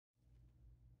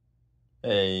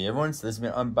Hey everyone, so this is my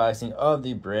unboxing of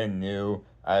the brand new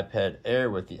iPad Air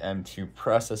with the M2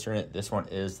 processor in it. This one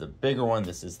is the bigger one.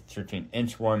 This is the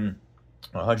 13-inch one,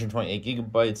 128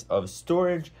 gigabytes of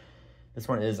storage. This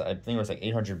one is, I think it was like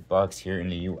 $800 here in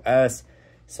the US.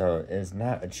 So it is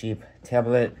not a cheap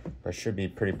tablet, but should be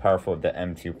pretty powerful with the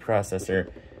M2 processor.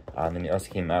 Then they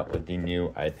also came out with the new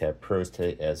iPad Pros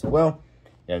today as well.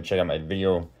 You can check out my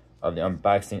video of the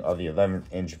unboxing of the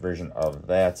 11-inch version of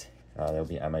that. That'll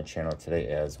be on my channel today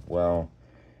as well.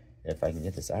 If I can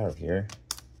get this out of here.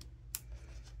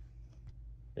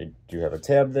 They do have a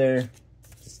tab there.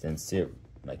 Just didn't see it.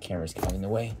 My camera's kind of in the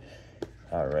way.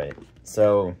 Alright,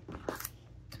 so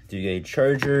do you get a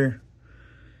charger?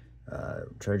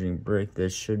 Charging brick,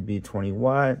 this should be 20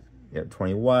 watt. Yep,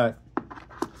 20 watt.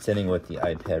 Sitting with the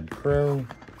iPad Pro.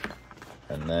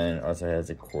 And then also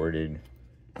has a corded,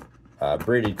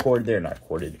 braided cord there, not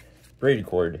corded, braided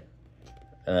cord.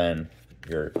 And then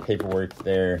your paperwork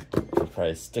there, probably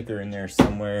a sticker in there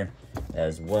somewhere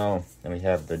as well. Then we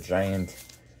have the giant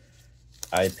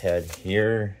iPad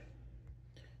here.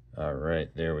 All right,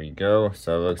 there we go.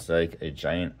 So it looks like a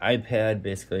giant iPad,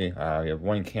 basically. We have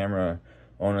one camera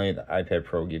only. The iPad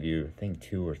Pro will give you, I think,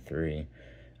 2 or 3.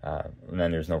 And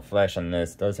then there's no flash on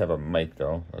this. It does have a mic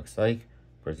though, looks like.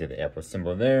 Of course, you have the Apple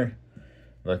symbol there.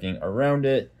 Looking around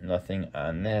it, nothing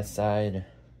on that side.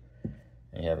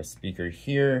 And you have a speaker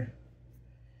here.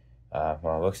 Well,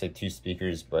 it looks like 2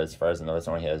 speakers, but as far as I know, this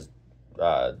only has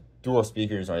dual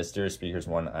speakers, only has stereo speakers,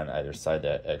 one on either side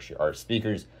that actually are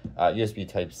speakers. USB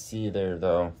Type-C there,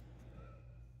 though.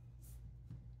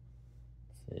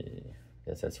 Let's see,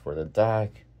 guess that's for the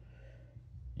dock.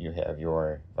 You have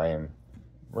your volume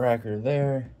rocker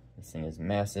there. This thing is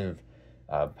massive.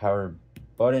 Power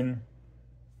button.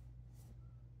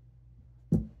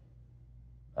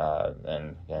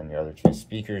 And again, your other 2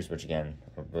 speakers, which again,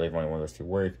 I believe only one of those 2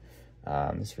 work.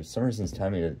 This for some reason is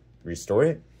telling me to restore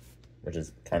it, which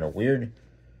is kind of weird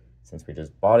since we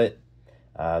just bought it.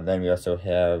 Then we also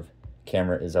have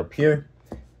camera is up here,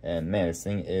 and man, this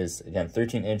thing is again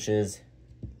 13 inches.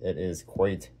 It is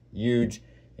quite huge.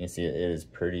 You can see it is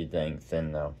pretty dang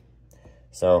thin though.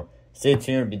 So stay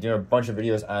tuned. We'll be doing a bunch of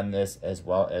videos on this as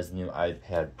well as the new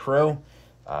iPad Pro.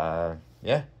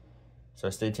 Yeah, so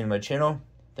stay tuned to my channel.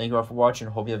 Thank you all for watching.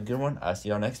 Hope you have a good one. I'll see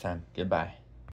y'all next time. Goodbye.